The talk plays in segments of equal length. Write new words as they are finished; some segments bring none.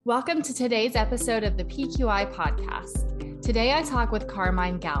Welcome to today's episode of the PQI Podcast. Today I talk with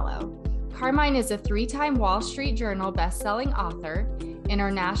Carmine Gallo. Carmine is a 3-time Wall Street Journal bestselling author,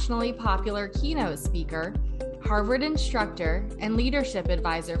 internationally popular keynote speaker, Harvard instructor, and leadership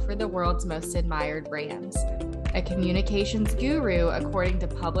advisor for the world's most admired brands. A communications guru, according to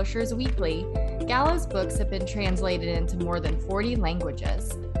Publishers Weekly, Gallo's books have been translated into more than 40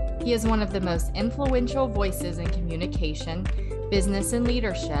 languages. He is one of the most influential voices in communication, business, and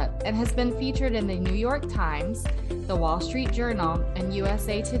leadership, and has been featured in the New York Times, the Wall Street Journal, and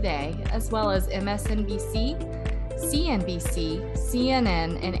USA Today, as well as MSNBC, CNBC,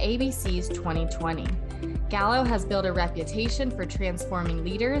 CNN, and ABC's 2020. Gallo has built a reputation for transforming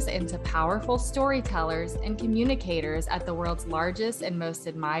leaders into powerful storytellers and communicators at the world's largest and most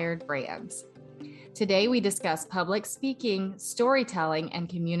admired brands. Today, we discuss public speaking, storytelling, and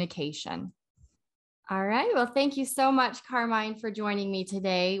communication. All right. Well, thank you so much, Carmine, for joining me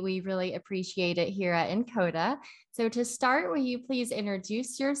today. We really appreciate it here at Encoda. So to start, will you please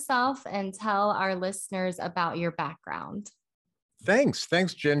introduce yourself and tell our listeners about your background? Thanks,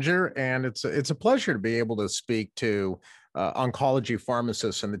 Ginger. And it's a pleasure to be able to speak to oncology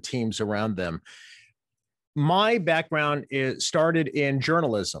pharmacists and the teams around them. My background started in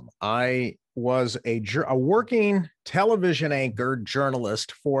journalism. I was a working television anchor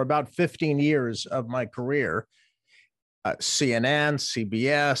journalist for about 15 years of my career. CNN,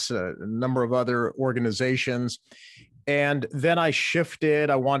 CBS, a number of other organizations. And then I shifted.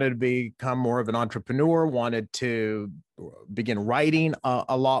 I wanted to become more of an entrepreneur, wanted to begin writing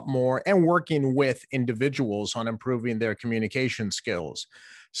a lot more and working with individuals on improving their communication skills.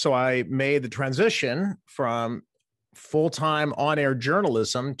 So I made the transition from full-time on-air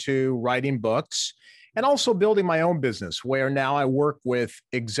journalism to writing books and also building my own business, where now I work with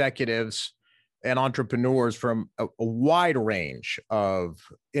executives and entrepreneurs from a wide range of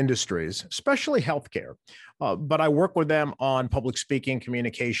industries, especially healthcare. But I work with them on public speaking,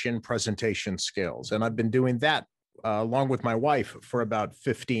 communication, presentation skills. And I've been doing that along with my wife for about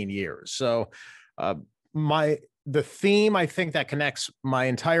 15 years. So the theme I think that connects my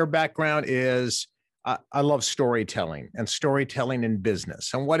entire background is I love storytelling and storytelling in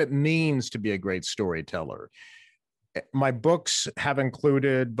business and what it means to be a great storyteller. My books have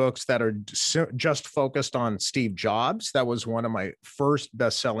included books that are just focused on Steve Jobs. That was one of my first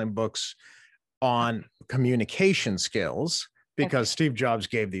best-selling books on communication skills because Steve Jobs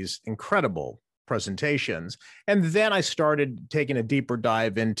gave these incredible presentations. And then I started taking a deeper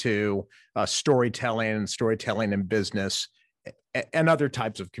dive into storytelling in business and other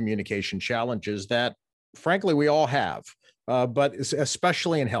types of communication challenges that, frankly, we all have, but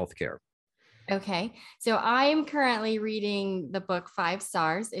especially in healthcare. Okay. So I'm currently reading the book 5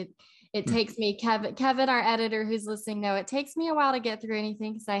 Stars. It takes me, Kevin, our editor who's listening, know it takes me a while to get through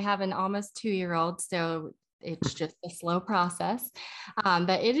anything because I have an almost 2-year-old. So it's just a slow process,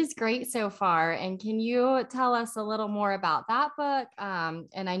 but it is great so far. And can you tell us a little more about that book?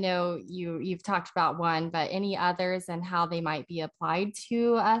 And I know you've talked about one, but any others and how they might be applied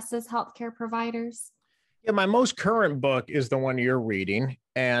to us as healthcare providers? Yeah, my most current book is the one you're reading,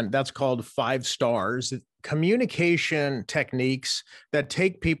 and that's called 5 Stars, Communication Techniques that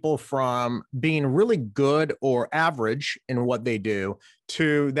take people from being really good or average in what they do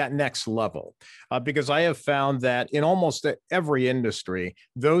to that next level. Because I have found that in almost every industry,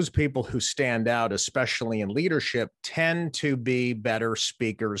 those people who stand out, especially in leadership, tend to be better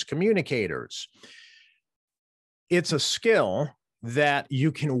speakers, communicators. It's a skill that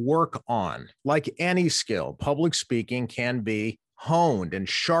you can work on. Like any skill, public speaking can be honed and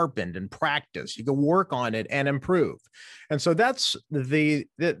sharpened and practiced. You can work on it and improve. And so that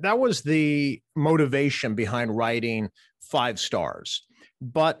was the motivation behind writing 5 Stars.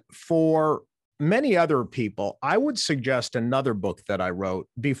 But for many other people, I would suggest another book that I wrote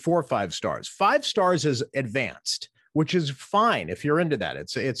before 5 Stars. 5 Stars is advanced, which is fine if you're into that.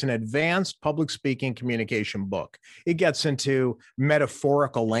 It's an advanced public speaking communication book. It gets into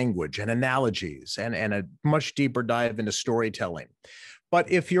metaphorical language and analogies and a much deeper dive into storytelling.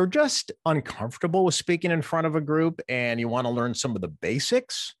 But if you're just uncomfortable with speaking in front of a group and you want to learn some of the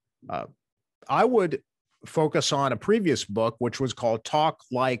basics, I would focus on a previous book, which was called Talk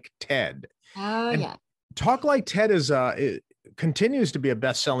Like TED. Oh, yeah. Talk Like TED continues to be a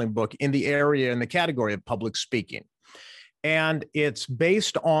best-selling book in the category of public speaking. And it's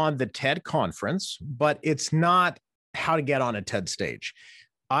based on the TED conference, but it's not how to get on a TED stage.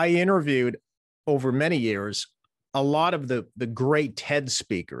 I interviewed over many years a lot of the great TED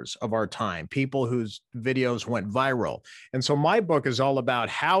speakers of our time, people whose videos went viral. And so my book is all about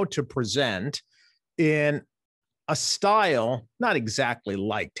how to present in a style, not exactly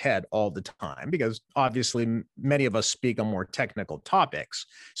like TED all the time, because obviously many of us speak on more technical topics.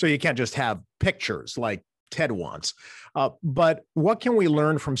 So you can't just have pictures like TED wants. But what can we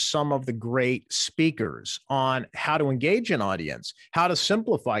learn from some of the great speakers on how to engage an audience, how to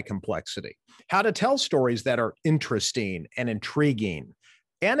simplify complexity, how to tell stories that are interesting and intriguing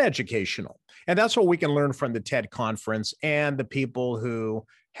and educational? And that's what we can learn from the TED conference and the people who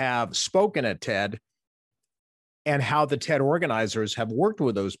have spoken at TED, and how the TED organizers have worked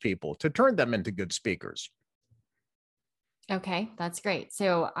with those people to turn them into good speakers. Okay, that's great.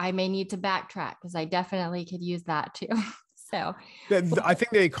 So I may need to backtrack because I definitely could use that too. So I think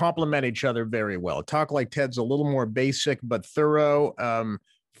they complement each other very well. Talk Like TED's a little more basic, but thorough.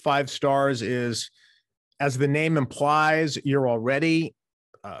 5 stars is, as the name implies, you're already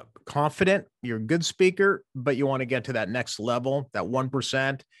confident, you're a good speaker, but you want to get to that next level, that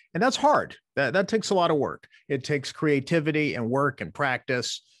 1%. And that's hard. That takes a lot of work. It takes creativity and work and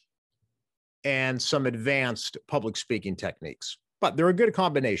practice and some advanced public speaking techniques, but they're a good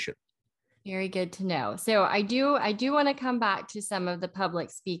combination. very good to know. So I do want to come back to some of the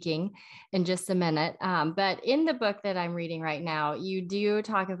public speaking in just a minute. But in the book that I'm reading right now, you do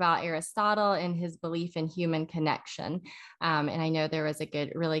talk about Aristotle and his belief in human connection. And I know there was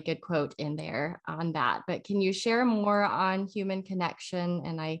a really good quote in there on that, but can you share more on human connection?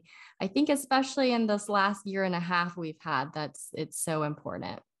 And I think especially in this last year and a half we've had, it's so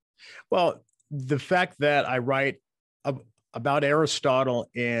important. Well, the fact that I write about Aristotle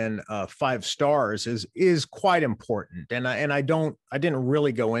in 5 stars is quite important, and I didn't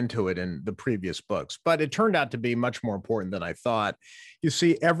really go into it in the previous books, but it turned out to be much more important than I thought. You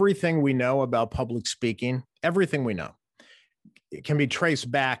see, everything we know about public speaking, everything we know, it can be traced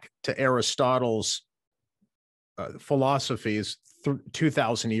back to Aristotle's philosophies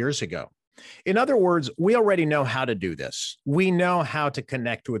 2,000 years ago. In other words, we already know how to do this. We know how to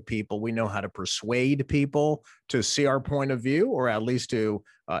connect with people. We know how to persuade people to see our point of view, or at least to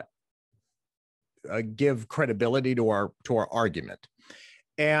give credibility to our argument.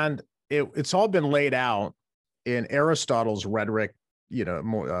 And it's all been laid out in Aristotle's rhetoric,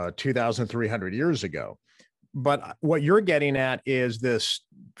 2,300 years ago. But what you're getting at is this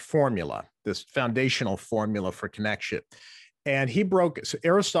formula, this foundational formula for connection. And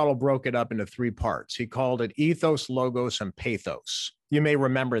Aristotle broke it up into 3 parts. He called it ethos, logos, and pathos. You may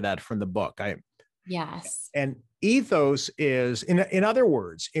remember that from the book. Yes. And ethos is, in other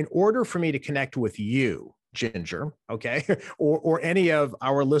words, in order for me to connect with you, Ginger, okay, or any of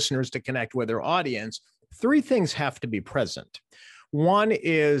our listeners to connect with their audience, 3 things have to be present. One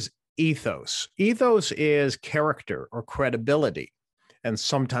is ethos. Ethos is character or credibility. And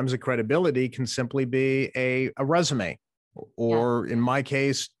sometimes a credibility can simply be a resume. Or in my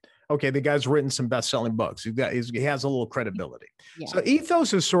case, okay, the guy's written some best-selling books. He has a little credibility. Yeah. So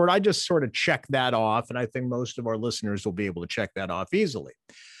ethos is I just sort of check that off, and I think most of our listeners will be able to check that off easily.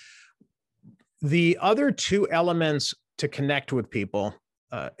 The other 2 elements to connect with people,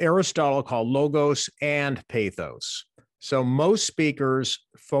 Aristotle called logos and pathos. So most speakers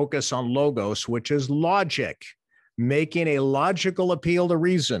focus on logos, which is logic, making a logical appeal to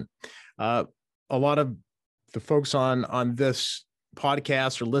reason. A lot of the folks on this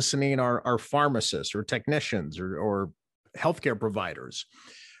podcast or listening are pharmacists or technicians or healthcare providers.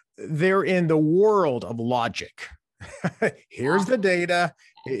 They're in the world of logic. Here's the data.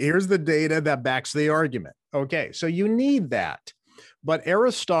 Here's the data that backs the argument. Okay, so you need that. But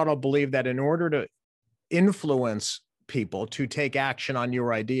Aristotle believed that in order to influence people to take action on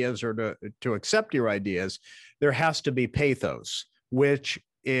your ideas or to accept your ideas, there has to be pathos, which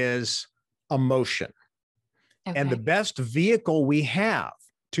is emotion. Okay. And the best vehicle we have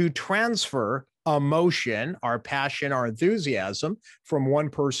to transfer emotion, our passion, our enthusiasm from one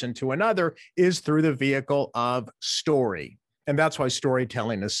person to another is through the vehicle of story. And that's why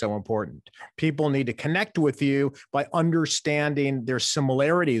storytelling is so important. People need to connect with you by understanding their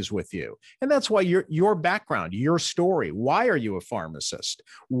similarities with you. And that's why your background, your story. Why are you a pharmacist?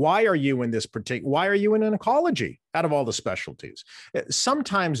 Why are you in why are you in oncology out of all the specialties?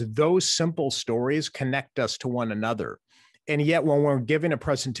 Sometimes those simple stories connect us to one another. And yet when we're giving a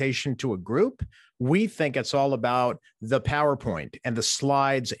presentation to a group, we think it's all about the PowerPoint and the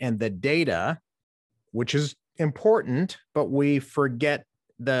slides and the data, which is important, but we forget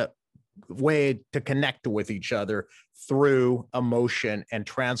the way to connect with each other through emotion and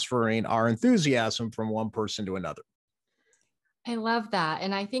transferring our enthusiasm from one person to another. I love that.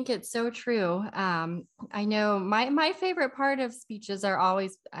 And I think it's so true. I know my favorite part of speeches are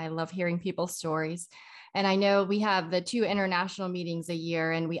always, I love hearing people's stories. And I know we have the 2 international meetings a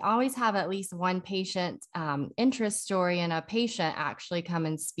year, and we always have at least one patient interest story and a patient actually come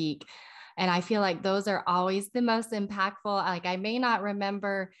and speak. And I feel like those are always the most impactful. Like, I may not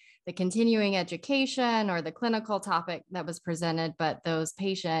remember the continuing education or the clinical topic that was presented, but those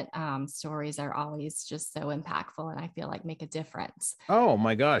patient stories are always just so impactful, and I feel like make a difference. Oh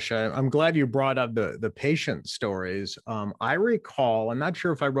my gosh, I'm glad you brought up the patient stories. I recall, I'm not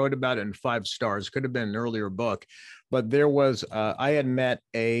sure if I wrote about it in 5 stars, could have been an earlier book, but there was, I had met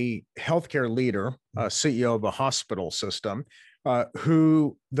a healthcare leader, a CEO of a hospital system,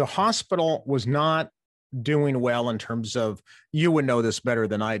 who the hospital was not doing well in terms of, you would know this better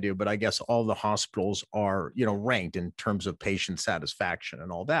than I do, but I guess all the hospitals are, ranked in terms of patient satisfaction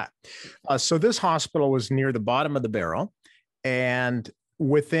and all that. So this hospital was near the bottom of the barrel. And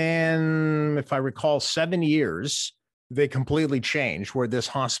within, if I recall, 7 years, they completely changed, where this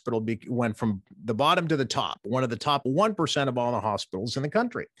hospital went from the bottom to the top, one of the top 1% of all the hospitals in the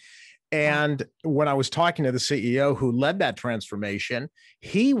country. And when I was talking to the CEO who led that transformation,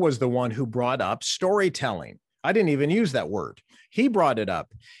 he was the one who brought up storytelling. I didn't even use that word. He brought it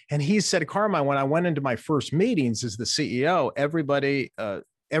up. And he said, Carmine, when I went into my first meetings as the CEO,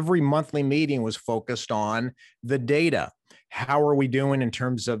 every monthly meeting was focused on the data. How are we doing in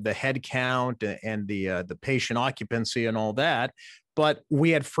terms of the head count and the patient occupancy and all that? But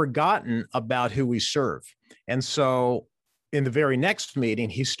we had forgotten about who we serve. And so in the very next meeting,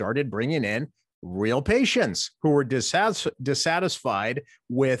 he started bringing in real patients who were dissatisfied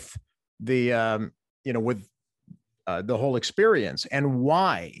with the whole experience. And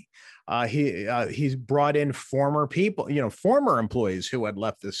why? He's brought in former people, former employees who had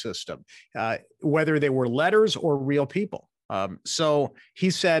left the system, whether they were letters or real people. So he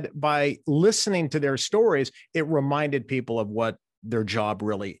said, by listening to their stories, it reminded people of what their job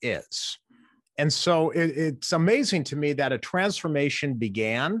really is. And so it's amazing to me that a transformation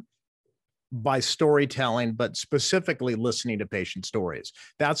began by storytelling, but specifically listening to patient stories.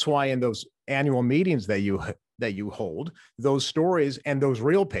 That's why in those annual meetings that you hold, those stories and those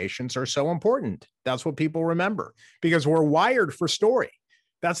real patients are so important. That's what people remember, because we're wired for story.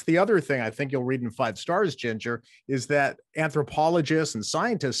 That's the other thing I think you'll read in 5 stars, Ginger, is that anthropologists and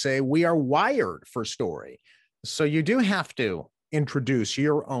scientists say we are wired for story. So you do have to introduce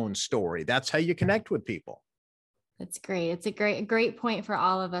your own story. That's how you connect with people. That's great. It's a great point for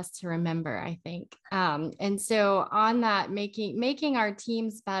all of us to remember, I think. And so on that, making our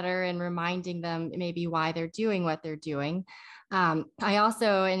teams better and reminding them maybe why they're doing what they're doing. I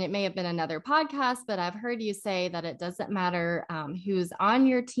also, and it may have been another podcast, but I've heard you say that it doesn't matter who's on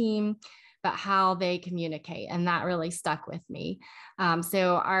your team, but how they communicate. And that really stuck with me.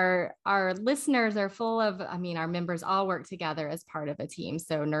 So our listeners are full of, our members all work together as part of a team.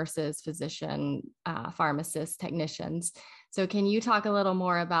 So nurses, physician, pharmacists, technicians. So can you talk a little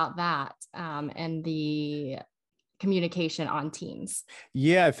more about that and the communication on teams?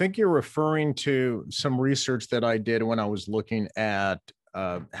 Yeah, I think you're referring to some research that I did when I was looking at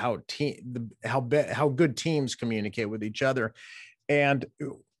how good teams communicate with each other. And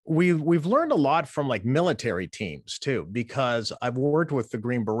we've learned a lot from like military teams too, because I've worked with the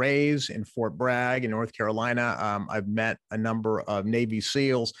Green Berets in Fort Bragg in North Carolina. I've met a number of Navy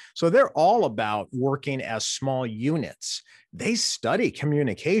SEALs. So they're all about working as small units. They study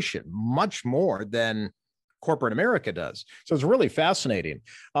communication much more than corporate America does. So it's really fascinating.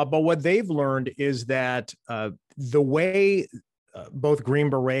 But what they've learned is that the way both Green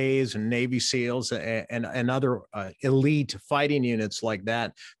Berets and Navy SEALs and other elite fighting units like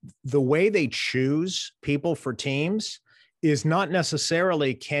that, the way they choose people for teams is not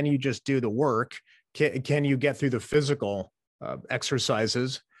necessarily, can you just do the work? Can you get through the physical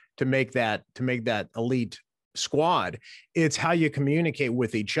exercises to make that elite squad? It's how you communicate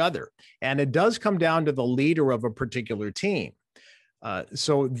with each other. And it does come down to the leader of a particular team.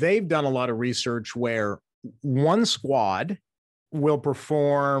 So they've done a lot of research where one squad will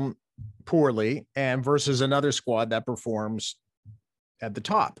perform poorly and versus another squad that performs at the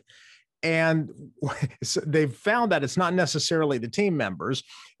top. And they've found that it's not necessarily the team members,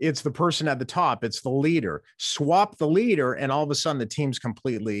 it's the person at the top, it's the leader. Swap the leader, and all of a sudden the teams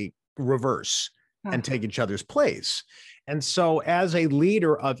completely reverse and take each other's place. And so as a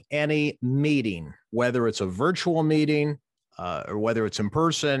leader of any meeting, whether it's a virtual meeting or whether it's in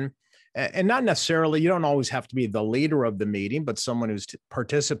person, and not necessarily, you don't always have to be the leader of the meeting, but someone who's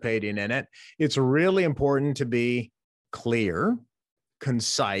participating in it, it's really important to be clear,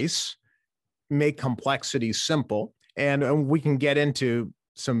 concise, make complexity simple, And we can get into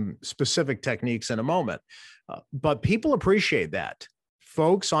some specific techniques in a moment. But people appreciate that.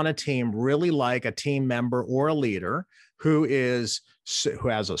 Folks on a team really like a team member or a leader who has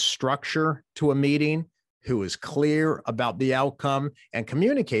a structure to a meeting, who is clear about the outcome and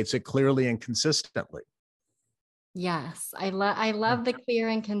communicates it clearly and consistently. Yes, I love the clear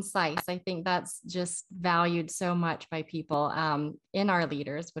and concise. I think that's just valued so much by people in our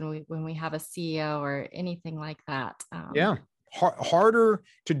leaders when we have a CEO or anything like that. Yeah, harder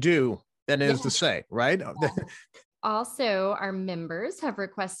to do than it is to say, right? Also, our members have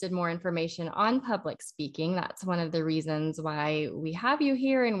requested more information on public speaking. That's one of the reasons why we have you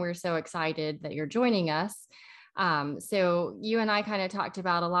here, and we're so excited that you're joining us. So you and I kind of talked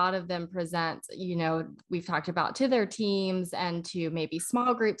about a lot of them present, we've talked about to their teams and to maybe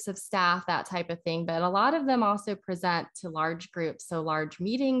small groups of staff, that type of thing. But a lot of them also present to large groups. So large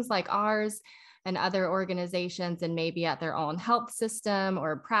meetings like ours and other organizations, and maybe at their own health system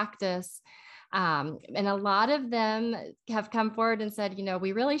or practice. And a lot of them have come forward and said,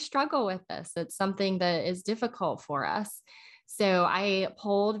 we really struggle with this. It's something that is difficult for us. So I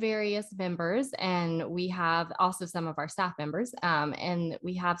polled various members, and we have also some of our staff members, and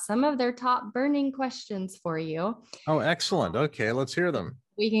we have some of their top burning questions for you. Oh, excellent. Okay, let's hear them.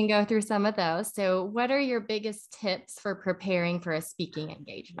 We can go through some of those. So what are your biggest tips for preparing for a speaking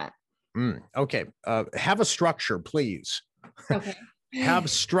engagement? Okay. Have a structure, please. Okay. Have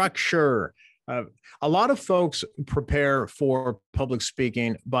structure. A lot of folks prepare for public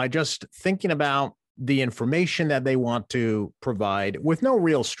speaking by just thinking about the information that they want to provide with no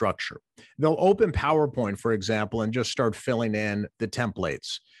real structure. They'll open PowerPoint, for example, and just start filling in the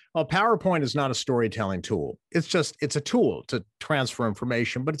templates. Well, PowerPoint is not a storytelling tool. It's a tool to transfer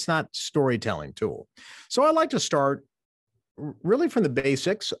information, but it's not a storytelling tool. So I like to start really from the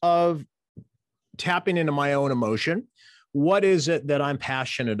basics of tapping into my own emotion. What is it that I'm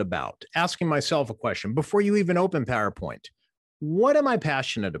passionate about? Asking myself a question before you even open PowerPoint. What am I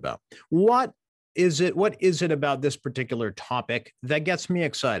passionate about? What is it about this particular topic that gets me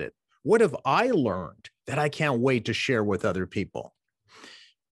excited? What have I learned that I can't wait to share with other people?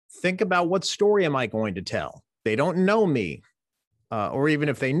 Think about, what story am I going to tell? They don't know me, or even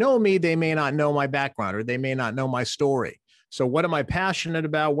if they know me, they may not know my background, or they may not know my story. So what am I passionate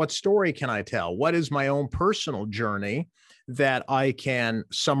about? What story can I tell? What is my own personal journey that I can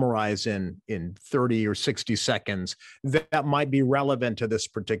summarize in 30 or 60 seconds that might be relevant to this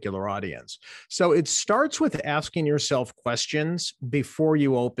particular audience? So it starts with asking yourself questions before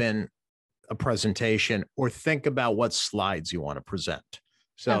you open a presentation or think about what slides you want to present.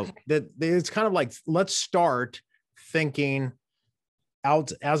 So it's kind of like, let's start thinking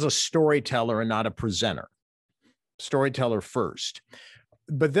out as a storyteller and not a presenter. Storyteller first.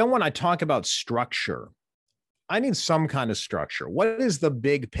 But then when I talk about structure, I need some kind of structure. What is the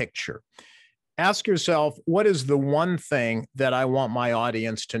big picture? Ask yourself, what is the one thing that I want my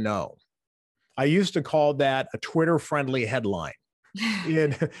audience to know? I used to call that a Twitter-friendly headline.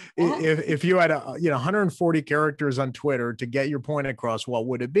 If you had 140 characters on Twitter to get your point across, what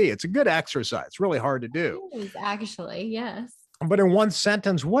would it be? It's a good exercise. It's really hard to do. It is, actually, yes. But in one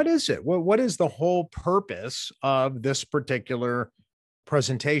sentence, what is it? What is the whole purpose of this particular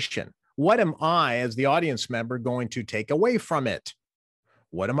presentation? What am I, as the audience member, going to take away from it?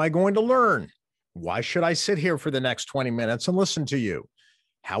 What am I going to learn? Why should I sit here for the next 20 minutes and listen to you?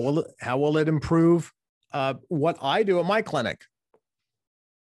 How will it improve what I do at my clinic?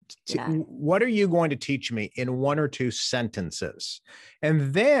 Yeah. What are you going to teach me in one or two sentences?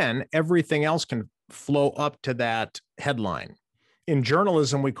 And then everything else can flow up to that headline. In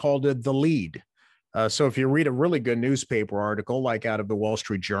journalism, we called it the lead. So if you read a really good newspaper article, like out of the Wall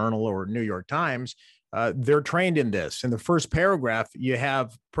Street Journal or New York Times, they're trained in this. In the first paragraph, you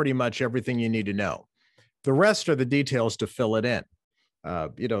have pretty much everything you need to know. The rest are the details to fill it in.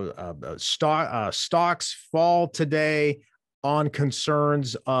 Stocks fall today on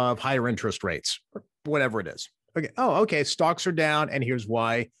concerns of higher interest rates, or whatever it is. Okay. Oh, okay. Stocks are down, and here's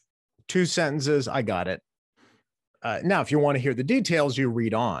why. 2 sentences. I got it. Now, if you want to hear the details, you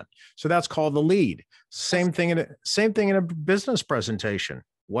read on. So that's called the lead. Same thing in a business presentation.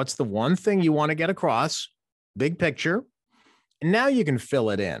 What's the one thing you want to get across? Big picture. And now you can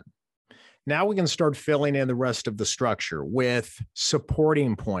fill it in. Now we can start filling in the rest of the structure with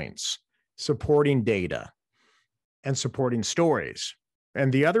supporting points, supporting data, and supporting stories.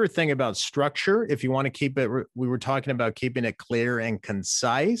 And the other thing about structure, if you want to keep it, we were talking about keeping it clear and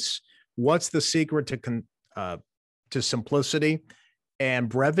concise. What's the secret to simplicity and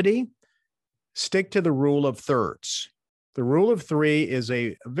brevity? Stick to the rule of thirds. The rule of three is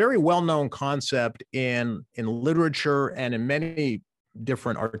a very well-known concept in literature and in many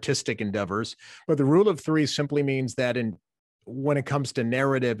different artistic endeavors. But the rule of three simply means that when it comes to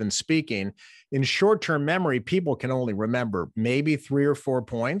narrative and speaking, in short-term memory, people can only remember maybe 3 or 4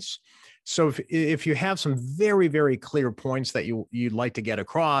 points. So if you have some very, very clear points that you'd like to get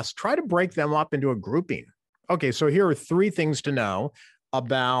across, try to break them up into a grouping. Okay, so here are 3 things to know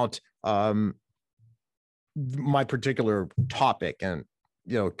about my particular topic, and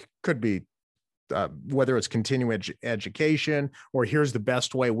could be whether it's continuing education, or here's the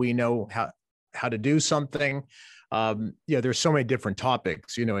best way we know how to do something. There's so many different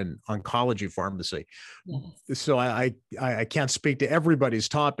topics, in oncology pharmacy. Yes. So I can't speak to everybody's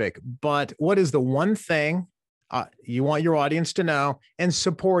topic, but what is the one thing you want your audience to know, and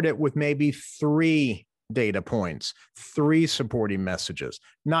support it with maybe 3 data points, 3 supporting messages,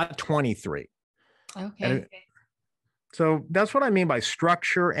 not 23. Okay. So that's what I mean by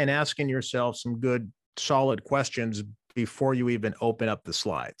structure and asking yourself some good, solid questions before you even open up the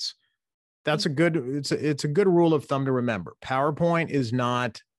slides. That's it's a good rule of thumb to remember. PowerPoint is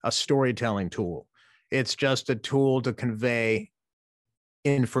not a storytelling tool. It's just a tool to convey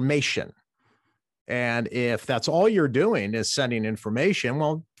information. And if that's all you're doing is sending information,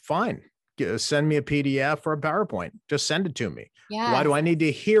 well, fine. Send me a PDF or a PowerPoint. Just send it to me. Yes. Why do I need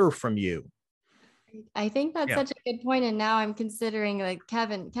to hear from you? I think that's such a good point. And now I'm considering, like,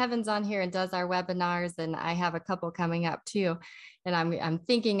 Kevin's on here and does our webinars, and I have a couple coming up too. And I'm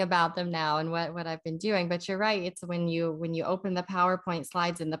thinking about them now and what I've been doing. But you're right. It's when you open the PowerPoint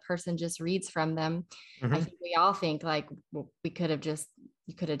slides and the person just reads from them. Mm-hmm. I think we all think, like, well, you could have just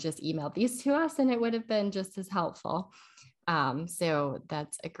emailed these to us and it would have been just as helpful. So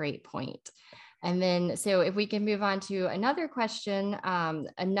that's a great point. And then, so if we can move on to another question,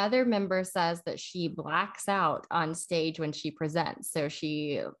 another member says that she blacks out on stage when she presents. So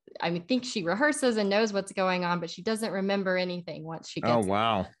I think she rehearses and knows what's going on, but she doesn't remember anything once she gets. Oh,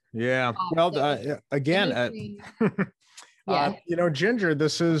 wow. Yeah. Well, again, Ginger,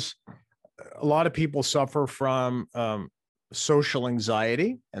 this is, a lot of people suffer from social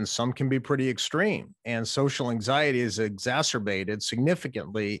anxiety, and some can be pretty extreme. And social anxiety is exacerbated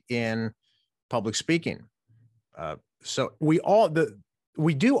significantly in public speaking. So we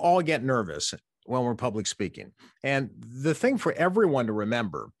do all get nervous when we're public speaking. And the thing for everyone to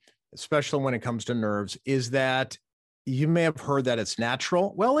remember, especially when it comes to nerves, is that you may have heard that it's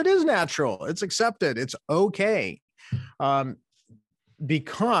natural. Well, it is natural. It's accepted. It's okay.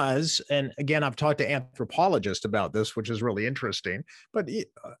 Because, and again, I've talked to anthropologists about this, which is really interesting, but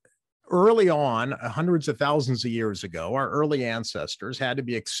early on, hundreds of thousands of years ago, our early ancestors had to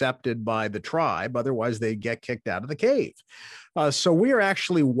be accepted by the tribe. Otherwise, they'd get kicked out of the cave. So we are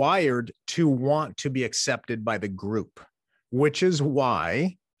actually wired to want to be accepted by the group, which is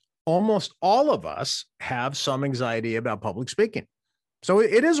why almost all of us have some anxiety about public speaking. So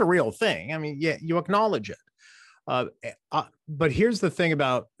it is a real thing. I mean, yeah, you acknowledge it. But here's the thing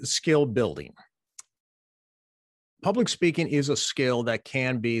about skill building. Public speaking is a skill that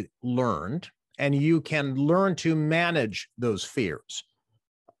can be learned, and you can learn to manage those fears.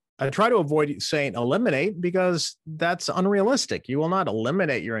 I try to avoid saying eliminate, because that's unrealistic. You will not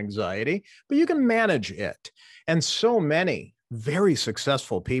eliminate your anxiety, but you can manage it. And so many very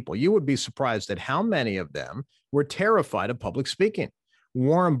successful people, you would be surprised at how many of them were terrified of public speaking.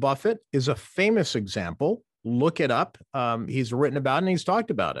 Warren Buffett is a famous example. Look it up. He's written about it and he's talked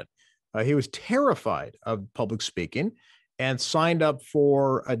about it. He was terrified of public speaking and signed up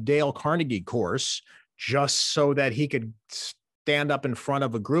for a Dale Carnegie course just so that he could stand up in front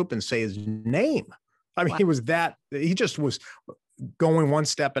of a group and say his name. I mean, wow. He just was going one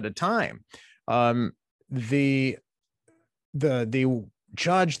step at a time. The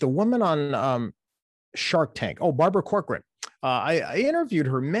judge, the woman on Shark Tank, Barbara Corcoran. I interviewed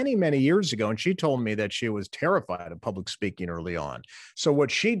her many, many years ago, and she told me that she was terrified of public speaking early on. So what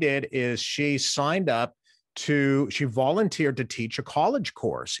she did is she volunteered to teach a college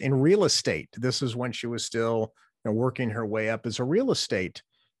course in real estate. This is when she was still working her way up as a real estate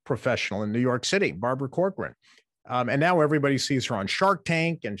professional in New York City, Barbara Corcoran. And now everybody sees her on Shark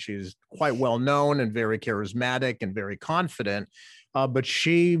Tank, and she's quite well known and very charismatic and very confident. But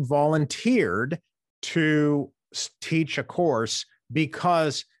she volunteered to teach a course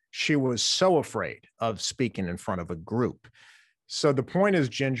because she was so afraid of speaking in front of a group. So the point is,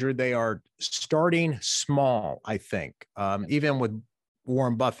 Ginger, they are starting small, I think, even with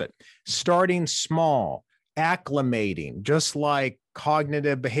Warren Buffett, starting small, acclimating, just like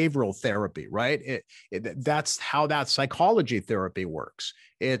cognitive behavioral therapy, right? That's how that psychology therapy works.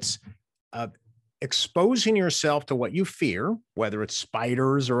 It's exposing yourself to what you fear, whether it's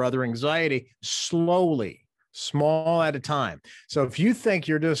spiders or other anxiety, slowly, small at a time. So if you think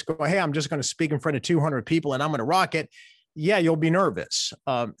you're just going, hey, I'm just going to speak in front of 200 people and I'm going to rock it, yeah, you'll be nervous.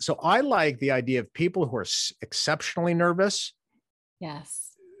 So I like the idea of people who are exceptionally nervous.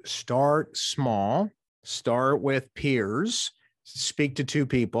 Yes. Start small, start with peers, speak to 2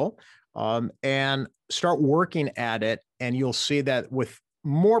 people, and start working at it. And you'll see that with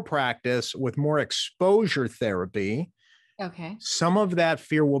more practice, with more exposure therapy, Okay. some of that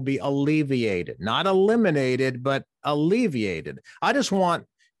fear will be alleviated, not eliminated, but alleviated. I just want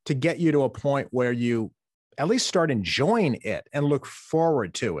to get you to a point where you at least start enjoying it and look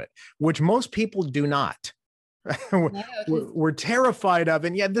forward to it, which most people do not. We're terrified of it.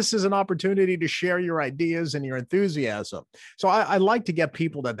 And yet this is an opportunity to share your ideas and your enthusiasm. So I like to get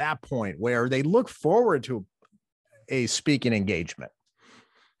people to that point where they look forward to a speaking engagement.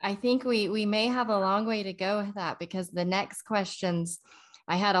 I think we may have a long way to go with that, because the next questions,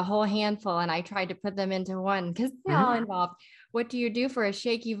 I had a whole handful and I tried to put them into one because they all involved. What do you do for a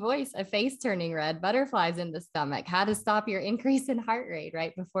shaky voice, a face turning red, butterflies in the stomach, how to stop your increase in heart rate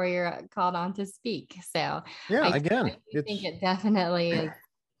right before you're called on to speak? So yeah, I think it definitely is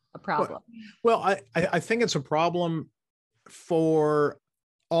a problem. Well, I think it's a problem for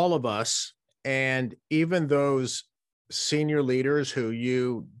all of us, and even those senior leaders who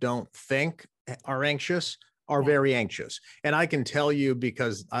you don't think are anxious are very anxious. And I can tell you,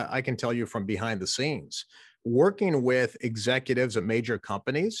 because I can tell you from behind the scenes, working with executives at major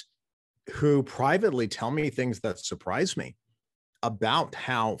companies who privately tell me things that surprise me about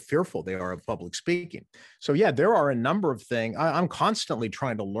how fearful they are of public speaking. So yeah, there are a number of things. I'm constantly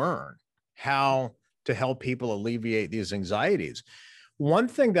trying to learn how to help people alleviate these anxieties. One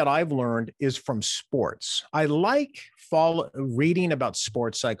thing that I've learned is from sports. I like reading about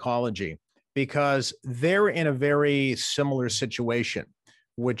sports psychology because they're in a very similar situation,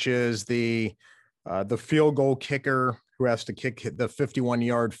 which is the field goal kicker who has to kick the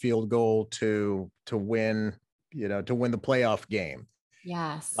 51-yard field goal to win, to win the playoff game.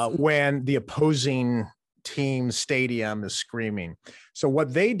 Yes. When the opposing team stadium is screaming. So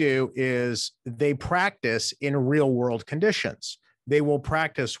what they do is they practice in real world conditions. They will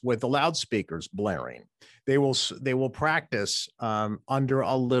practice with the loudspeakers blaring. They will practice under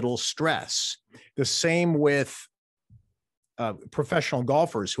a little stress. The same with professional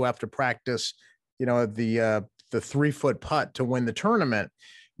golfers who have to practice, the 3-foot putt to win the tournament.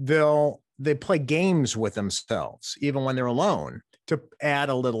 They play games with themselves, even when they're alone, to add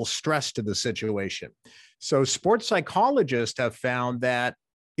a little stress to the situation. So sports psychologists have found that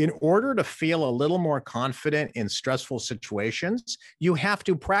in order to feel a little more confident in stressful situations, you have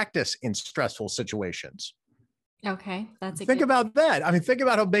to practice in stressful situations. Okay. Think about that. I mean, think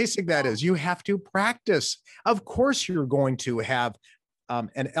about how basic that is. You have to practice. Of course, you're going to have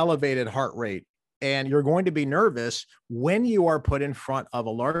an elevated heart rate, and you're going to be nervous when you are put in front of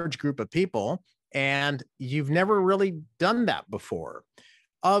a large group of people and you've never really done that before.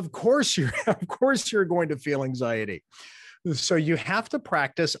 Of course you're going to feel anxiety. So you have to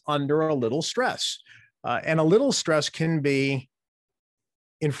practice under a little stress. And a little stress can be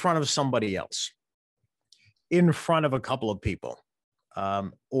in front of somebody else, in front of a couple of people,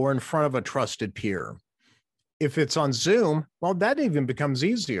 or in front of a trusted peer. If it's on Zoom, well, that even becomes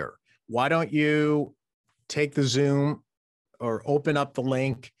easier. Why don't you take the Zoom or open up the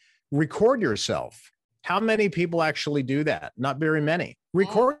link, record yourself? How many people actually do that? Not very many.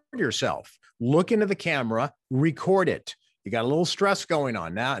 Record yourself, look into the camera, record it. You got a little stress going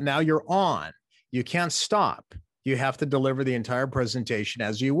on. Now you're on. You can't stop. You have to deliver the entire presentation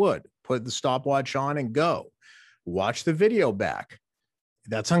as you would. Put the stopwatch on and go. Watch the video back.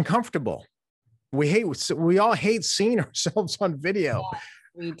 That's uncomfortable. We all hate seeing ourselves on video. Yeah,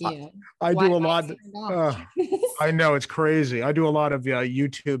 we do. I do a lot. I know, it's crazy. I do a lot of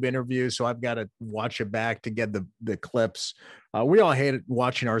YouTube interviews, so I've got to watch it back to get the clips. We all hate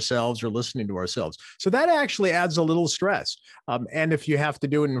watching ourselves or listening to ourselves. So that actually adds a little stress. And if you have to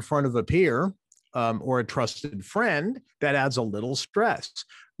do it in front of a peer or a trusted friend, that adds a little stress.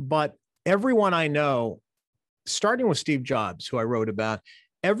 But everyone I know, starting with Steve Jobs, who I wrote about,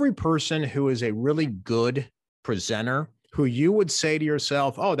 every person who is a really good presenter, who you would say to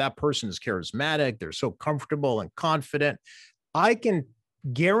yourself, oh, that person is charismatic, they're so comfortable and confident, I can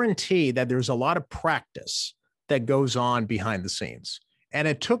guarantee that there's a lot of practice that goes on behind the scenes. And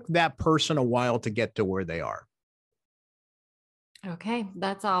it took that person a while to get to where they are. Okay,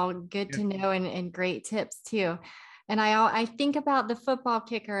 that's all good to know, and great tips too. And I think about the football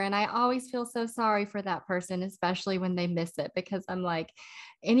kicker, and I always feel so sorry for that person, especially when they miss it, because I'm like,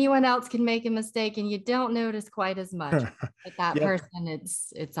 anyone else can make a mistake and you don't notice quite as much. But that Yep. person,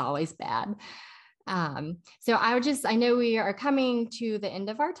 it's always bad. So I know we are coming to the end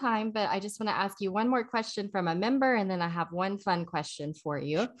of our time, but I just want to ask you one more question from a member, and then I have one fun question for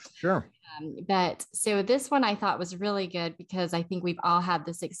you. Sure. But so this one I thought was really good because I think we've all had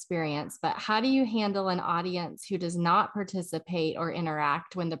this experience, but how do you handle an audience who does not participate or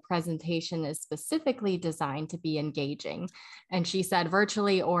interact when the presentation is specifically designed to be engaging? And she said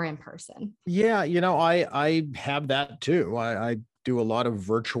virtually or in person. Yeah, I have that too. I do a lot of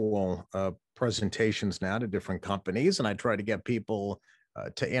virtual presentations now to different companies, and I try to get people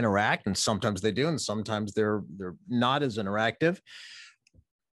to interact, and sometimes they do, and sometimes they're not as interactive.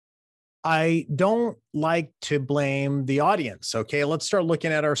 I don't like to blame the audience. Okay, let's start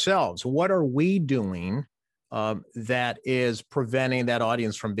looking at ourselves. What are we doing that is preventing that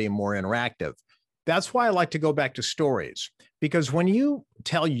audience from being more interactive? That's why I like to go back to stories, because when you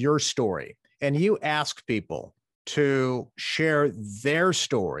tell your story and you ask people to share their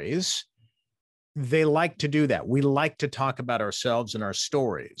stories, they like to do that. We like to talk about ourselves and our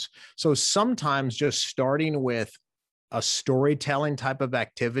stories. So sometimes just starting with a storytelling type of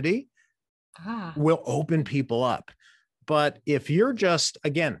activity will open people up. But if you're just,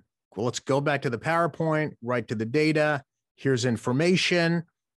 again, well, let's go back to the PowerPoint, right to the data, here's information,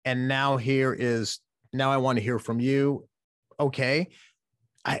 and now I want to hear from you. Okay,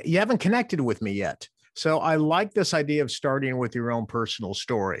 you haven't connected with me yet. So I like this idea of starting with your own personal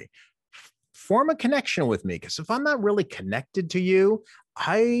story. Form a connection with me, because if I'm not really connected to you,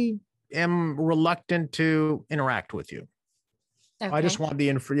 I am reluctant to interact with you. Okay. I just want the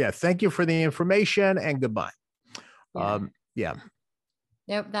info. Yeah. Thank you for the information and goodbye. Yeah.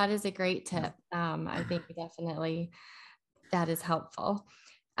 Yep. That is a great tip. I think definitely that is helpful.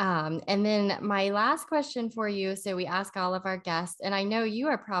 And then my last question for you. So we ask all of our guests, and I know you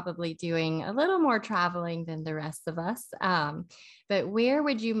are probably doing a little more traveling than the rest of us. But where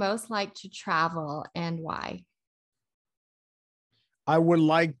would you most like to travel and why? I would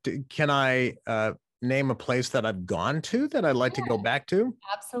like to, can I name a place that I've gone to that I'd like to go back to?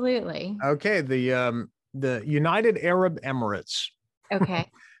 Absolutely. Okay. The United Arab Emirates. Okay.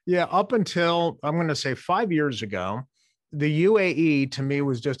 Yeah. Up until, I'm going to say 5 years ago, the UAE to me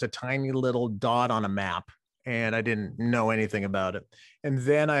was just a tiny little dot on a map, and I didn't know anything about it. And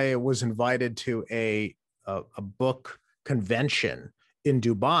then I was invited to a book convention in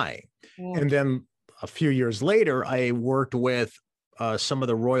Dubai. Yeah. And then a few years later, I worked with some of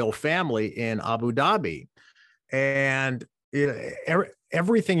the royal family in Abu Dhabi. And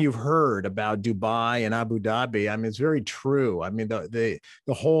everything you've heard about Dubai and Abu Dhabi, I mean, it's very true. I mean, the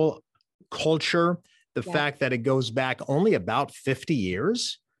whole culture, the fact that it goes back only about 50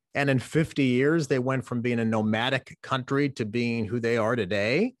 years. And in 50 years, they went from being a nomadic country to being who they are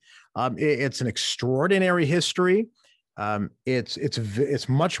today. It's an extraordinary history. It's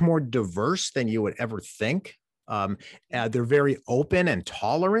much more diverse than you would ever think. They're very open and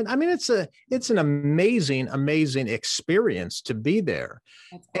tolerant. I mean, it's an amazing experience to be there.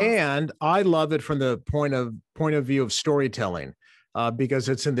 Awesome. And I love it from the point of view of storytelling. Because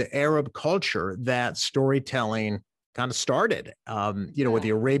it's in the Arab culture that storytelling kind of started, with the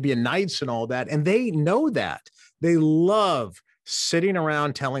Arabian Nights and all that. And they know that. They love sitting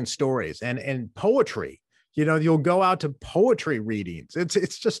around telling stories and poetry. You'll go out to poetry readings.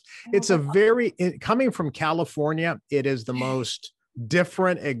 Coming from California, it is the most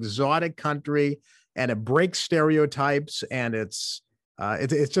different, exotic country, and it breaks stereotypes, and it's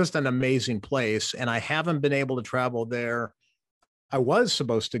just an amazing place. And I haven't been able to travel there. I was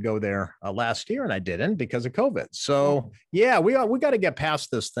supposed to go there last year, and I didn't because of COVID. So yeah, we got to get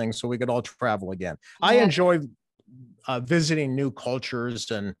past this thing so we could all travel again. Yeah. I enjoy visiting new cultures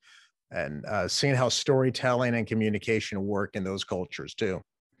and seeing how storytelling and communication work in those cultures too.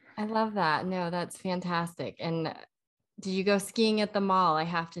 I love that. No, that's fantastic. And did you go skiing at the mall? I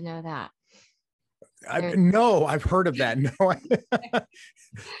have to know that. No, I've heard of that. No,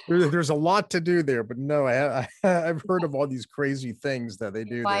 there's a lot to do there, but no, I've heard of all these crazy things that they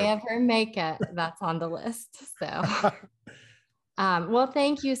do. If I ever make it, that's on the list. So, well,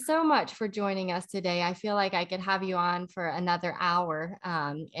 thank you so much for joining us today. I feel like I could have you on for another hour,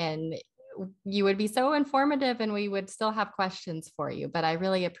 and you would be so informative, and we would still have questions for you, but I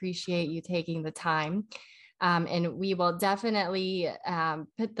really appreciate you taking the time. And we will definitely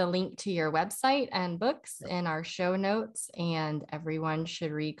put the link to your website and books in our show notes, and everyone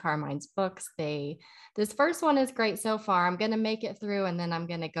should read Carmine's books. This first one is great so far. I'm going to make it through, and then I'm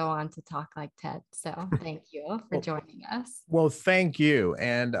going to go on to Talk Like Ted. So thank you for joining us. Well, thank you.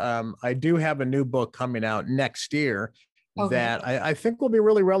 And I do have a new book coming out next year that I think will be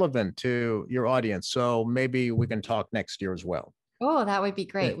really relevant to your audience. So maybe we can talk next year as well. Oh, that would be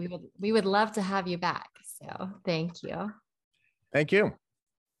great. We would love to have you back. So thank you. Thank you.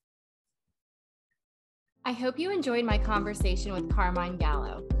 I hope you enjoyed my conversation with Carmine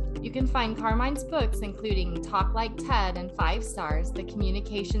Gallo. You can find Carmine's books, including Talk Like Ted and 5 Stars, The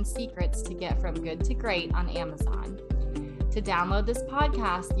Communication Secrets to Get From Good to Great, on Amazon. To download this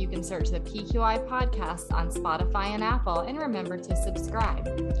podcast, you can search the PQI Podcast on Spotify and Apple, and remember to subscribe.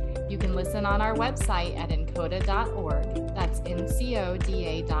 You can listen on our website at ncoda.org. That's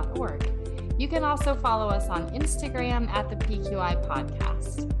ncoda.org. You can also follow us on Instagram at the PQI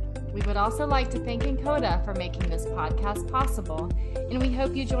Podcast. We would also like to thank Encoda for making this podcast possible, and we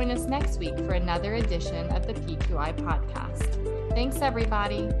hope you join us next week for another edition of the PQI Podcast. Thanks,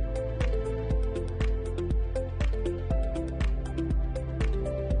 everybody.